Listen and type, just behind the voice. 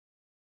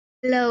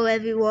Hello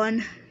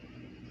everyone,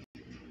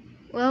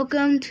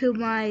 welcome to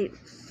my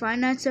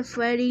Finance of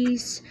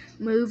Freddy's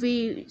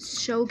movie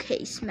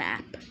showcase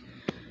map.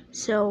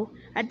 So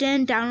I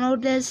didn't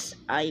download this,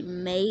 I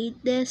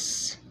made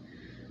this.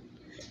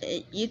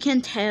 You can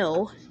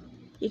tell.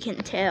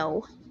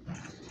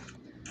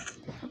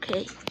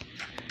 Okay,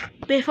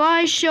 before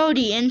I show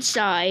the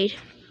inside,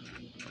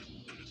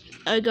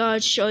 I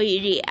gotta show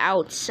you the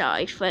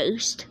outside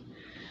first.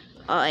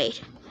 Alright,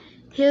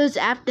 here's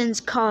Afton's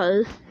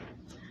car.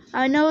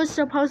 I know it's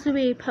supposed to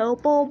be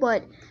purple,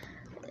 but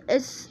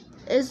it's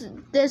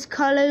this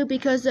color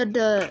because of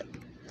the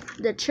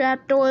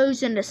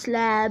trapdoors and the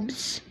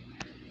slabs.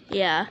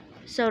 Yeah,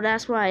 so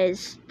that's why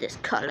it's this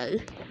color.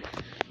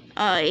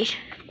 Alright.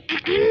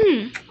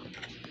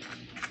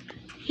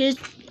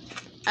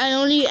 I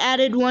only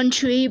added one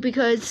tree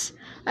because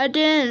I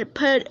didn't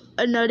put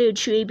another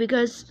tree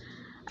because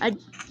I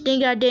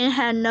think I didn't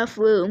have enough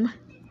room.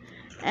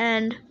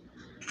 And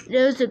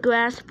there's a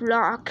grass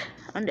block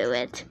under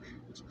it,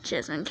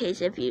 just in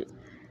case if you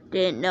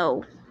didn't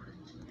know.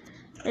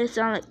 It's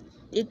on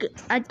like,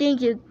 I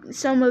think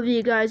some of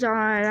you guys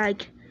are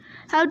like,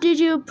 how did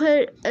you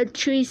put a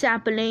tree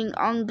sapling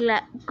on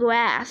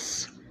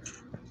grass?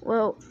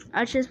 Well,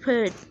 I just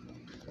put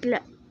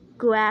a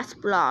grass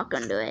block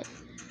under it.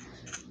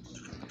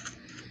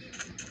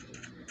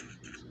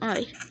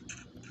 Alright,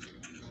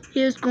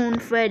 here's Golden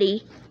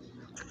Freddy,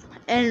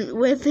 and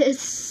with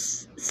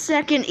his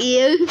second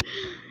ear,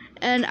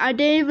 and I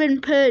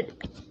didn't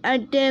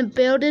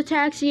build a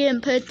taxi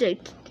and put the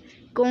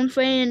Golden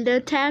Freddy in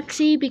the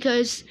taxi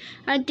because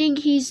I think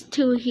he's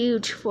too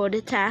huge for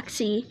the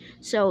taxi.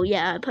 So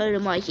yeah, I put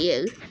him right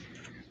here.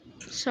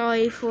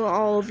 Sorry for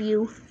all of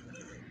you.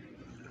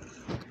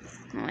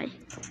 Alright.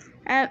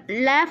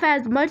 Laugh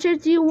as much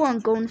as you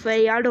want, Golden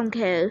Freddy, I don't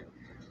care.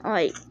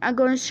 Alright, I'm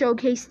gonna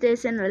showcase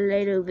this in a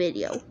later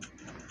video.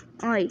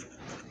 Alright.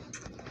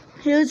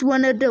 Here's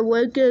one of the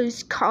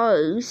workers'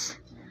 cars.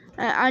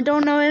 I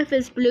don't know if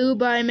it's blue,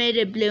 but I made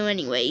it blue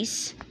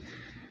anyways.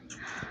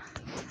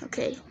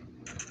 Okay.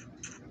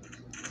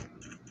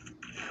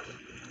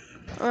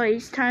 Alright,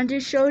 it's time to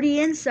show the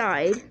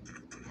inside.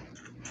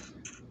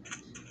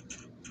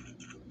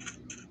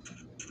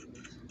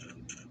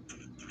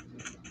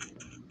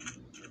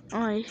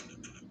 Alright.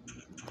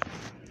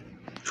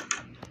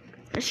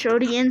 Let's show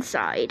the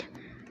inside.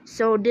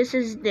 So this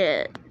is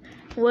the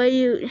where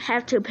you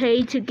have to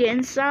pay to get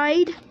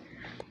inside.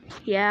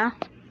 Yeah.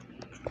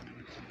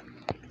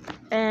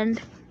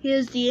 And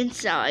here's the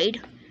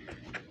inside.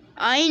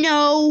 I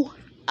know.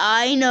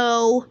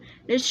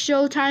 The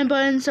showtime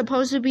button's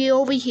supposed to be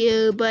over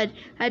here, but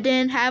I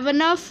didn't have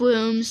enough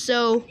room,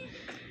 so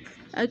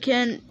you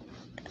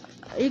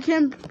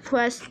can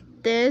press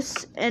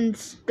this and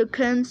the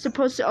curtain's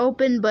supposed to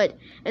open, but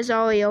it's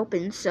already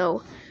open,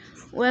 so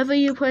whenever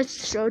you press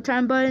the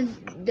showtime button,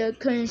 the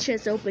curtain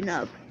should open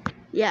up.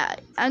 Yeah,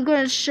 I'm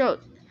gonna show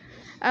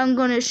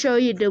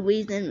you the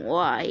reason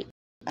why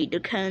the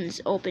curtains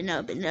open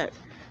up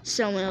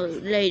somewhere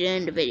later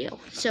in the video.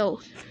 So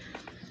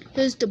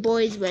here's the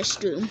boys'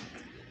 restroom.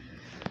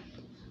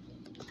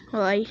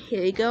 Alright,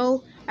 here we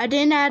go. I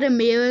didn't add a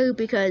mirror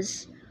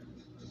because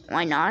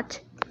why not?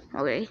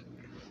 Okay.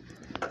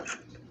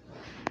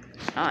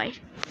 Alright.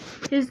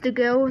 Here's the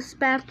girls'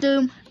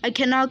 bathroom. I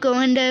cannot go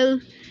in there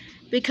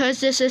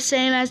because it's the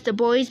same as the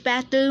boys'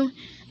 bathroom,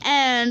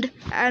 and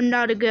I'm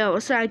not a girl,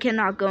 so I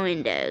cannot go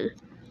in there.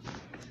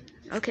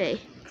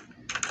 Okay.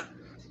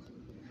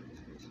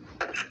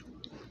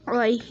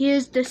 Alright,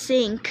 here's the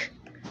sink.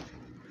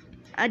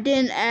 I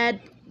didn't add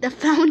the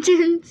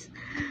fountains,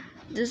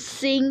 the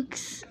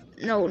sinks.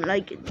 No,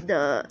 like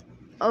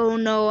oh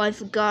no, I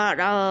forgot.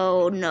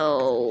 Oh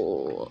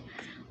no.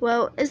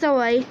 Well, it's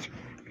alright.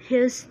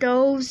 Here's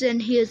stoves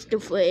and here's the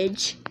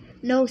fridge.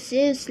 No,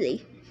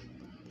 seriously.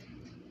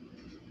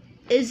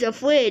 It's a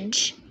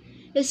fridge.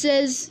 It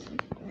says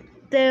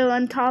there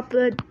on top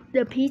of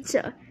the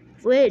pizza.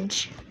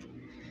 Fridge.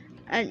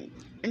 And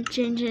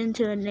change it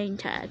into a name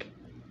tag.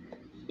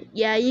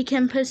 Yeah, you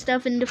can put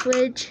stuff in the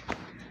fridge.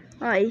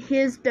 Alright,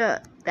 here's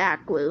the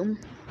back room.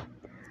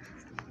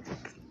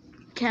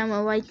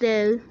 Camera right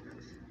there.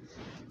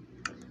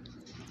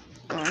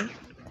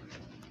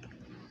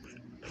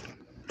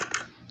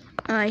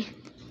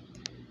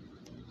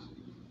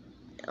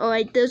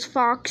 Alright, there's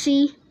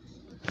Foxy.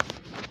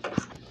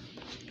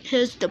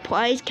 Here's the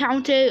price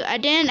counter. I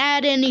didn't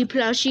add any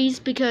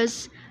plushies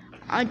because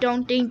I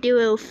don't think they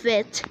will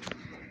fit.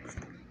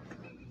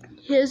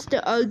 Here's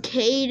the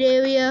arcade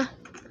area.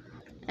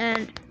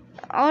 And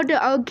all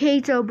the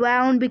arcades are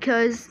brown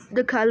because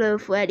the color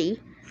of Freddy.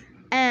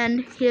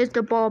 And here's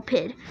the ball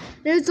pit.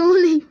 There's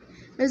only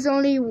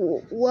only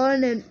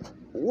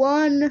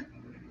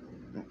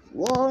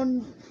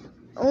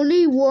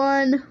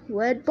one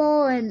red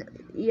ball and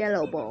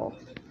yellow ball.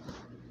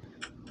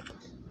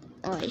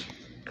 Alright.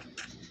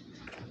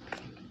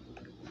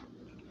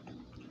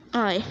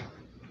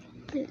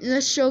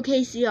 Let's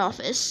showcase the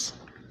office.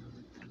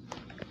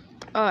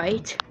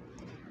 Alright.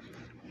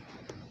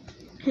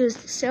 here's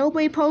the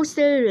subway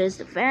poster, there's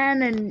the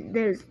fan, and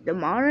there's the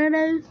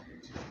monitor.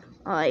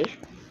 Alright.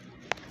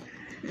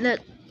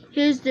 Look,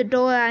 here's the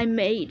door I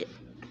made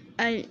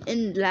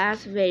in the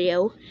last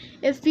video.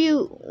 If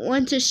you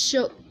want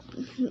to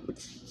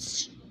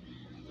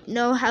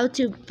know how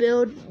to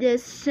build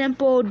this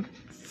simple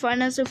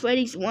FNaF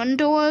Freddy's 1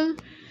 door,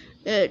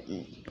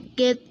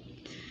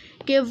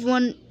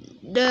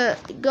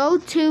 go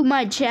to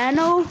my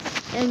channel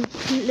and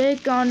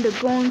click on the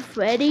Golden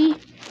Freddy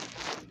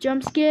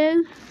jump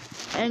scare,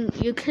 and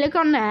you click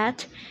on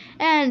that,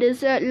 and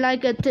it's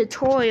like a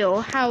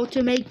tutorial how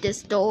to make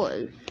this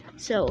door.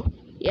 So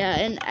yeah,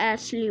 it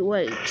actually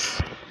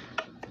works.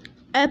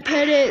 I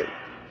put it,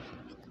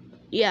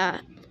 yeah,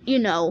 you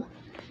know,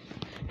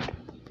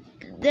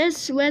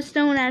 this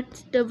redstone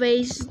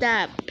activates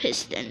that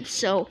piston.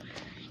 So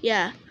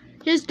yeah,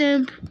 here's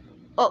the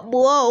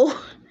whoa,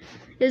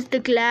 here's the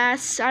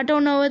glass. I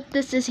don't know if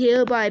this is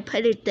here, but I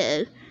put it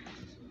there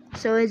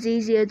so it's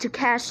easier to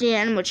catch the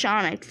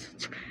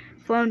animatronics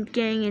from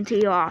getting into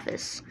your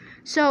office.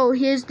 So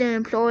here's the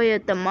employee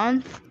of the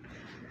month.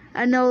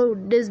 I know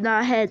there's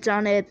not heads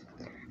on it,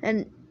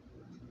 and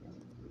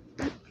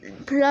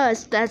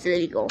plus that's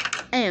illegal.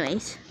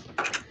 Anyways,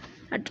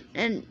 I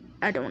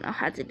don't know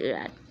how to do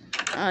that.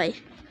 Alright,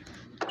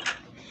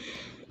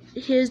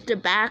 here's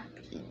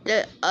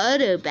the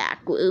other back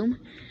room,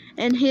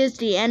 and here's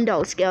the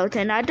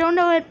endoskeleton. I don't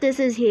know if this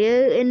is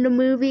here in the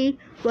movie,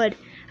 but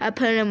I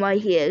put him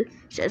right here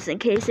just in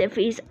case if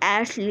he's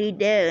actually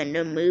there in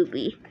the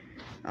movie.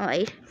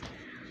 Alright,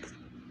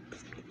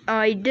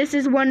 this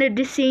is one of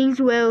the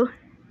scenes where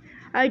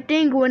I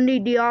think one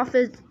of the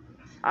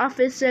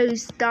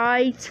officers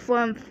dies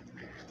from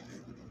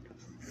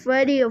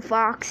Freddy or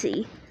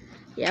Foxy.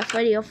 Yeah,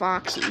 Freddy or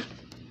Foxy.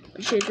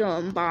 We should go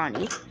on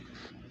Bonnie.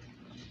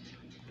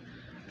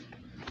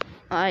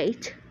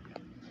 Alright.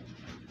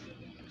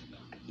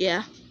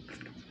 Yeah.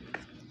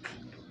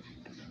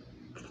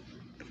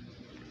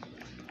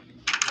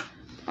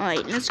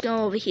 Alright, let's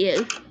go over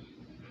here.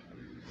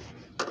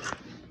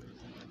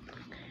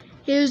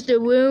 Here's the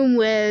room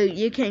where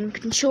you can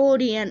control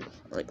the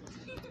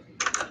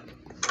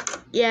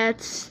yeah,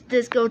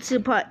 this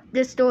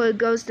door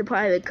goes to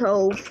Private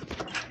Cove.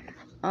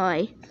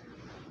 Alright.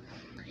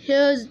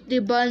 Here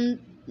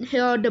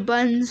are the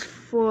buttons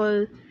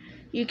for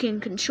you can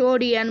control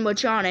the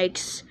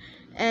animatronics.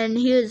 And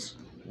here's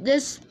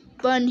this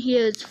button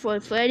here is for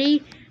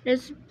Freddy.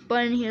 This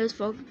button here is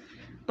for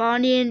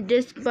Bonnie, and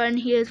this button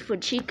here is for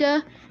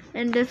Chica,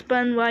 and this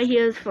button right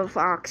here is for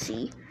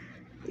Foxy.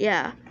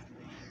 Yeah.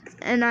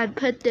 And I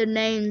put the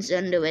names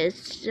under it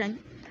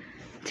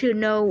to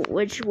know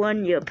which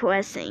one you're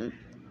pressing.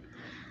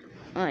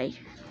 Alright.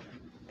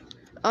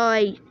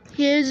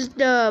 Here's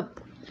the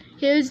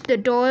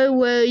door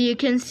where you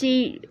can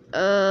see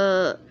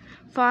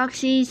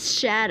Foxy's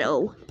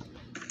shadow.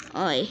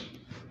 Alright.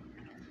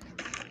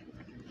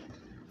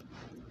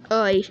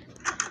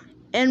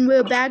 And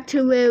we're back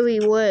to where we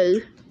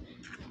were.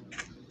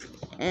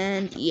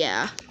 And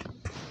yeah.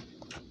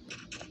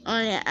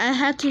 I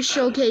had to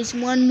showcase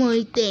one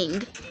more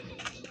thing.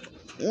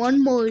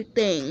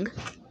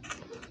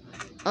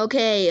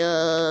 Okay,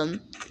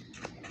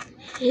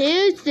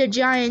 here's the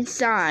giant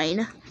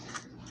sign.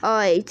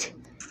 Alright.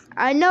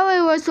 I know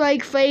it was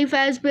like Freddy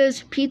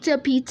Fazbear's Pizza.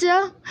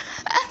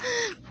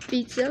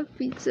 Pizza,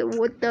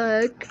 what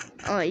the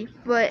heck? Alright,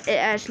 but it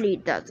actually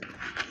doesn't.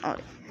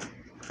 Alright.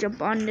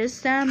 Jump on this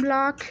sand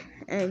block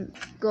and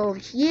go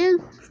here.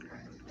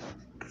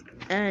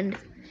 And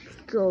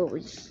go over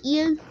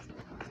here.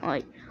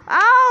 Alright.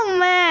 Oh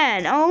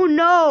man! Oh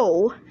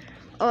no!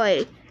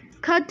 Alright.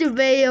 Cut the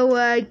video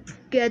where I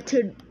get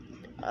to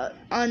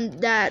on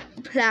that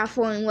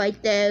platform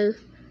right there.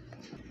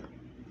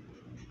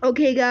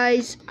 Okay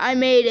guys, I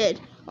made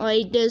it.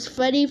 Alright, there's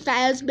Freddy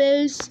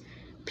Fazbear's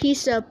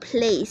Pizza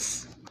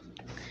Place.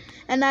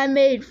 And I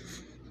made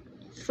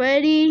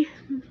Freddy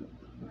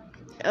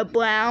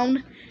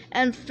brown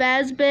and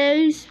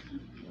Fazbear's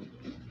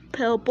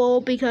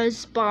purple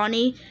because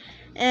Bonnie,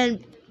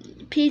 and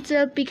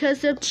pizza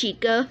because of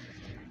Chica,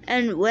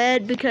 and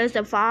red because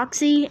of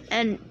Foxy,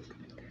 and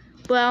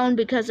brown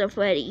because of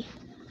Freddy.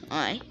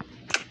 Alright.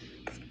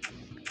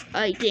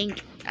 I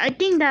think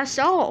that's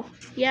all.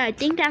 Yeah, I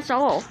think that's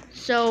all.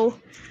 So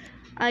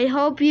I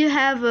hope you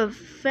have a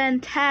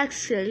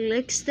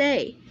fantastic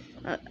day.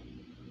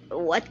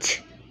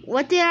 What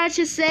did I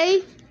just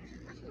say?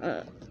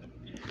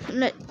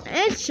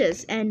 Let's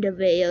just end the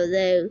video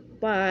there.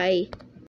 Bye.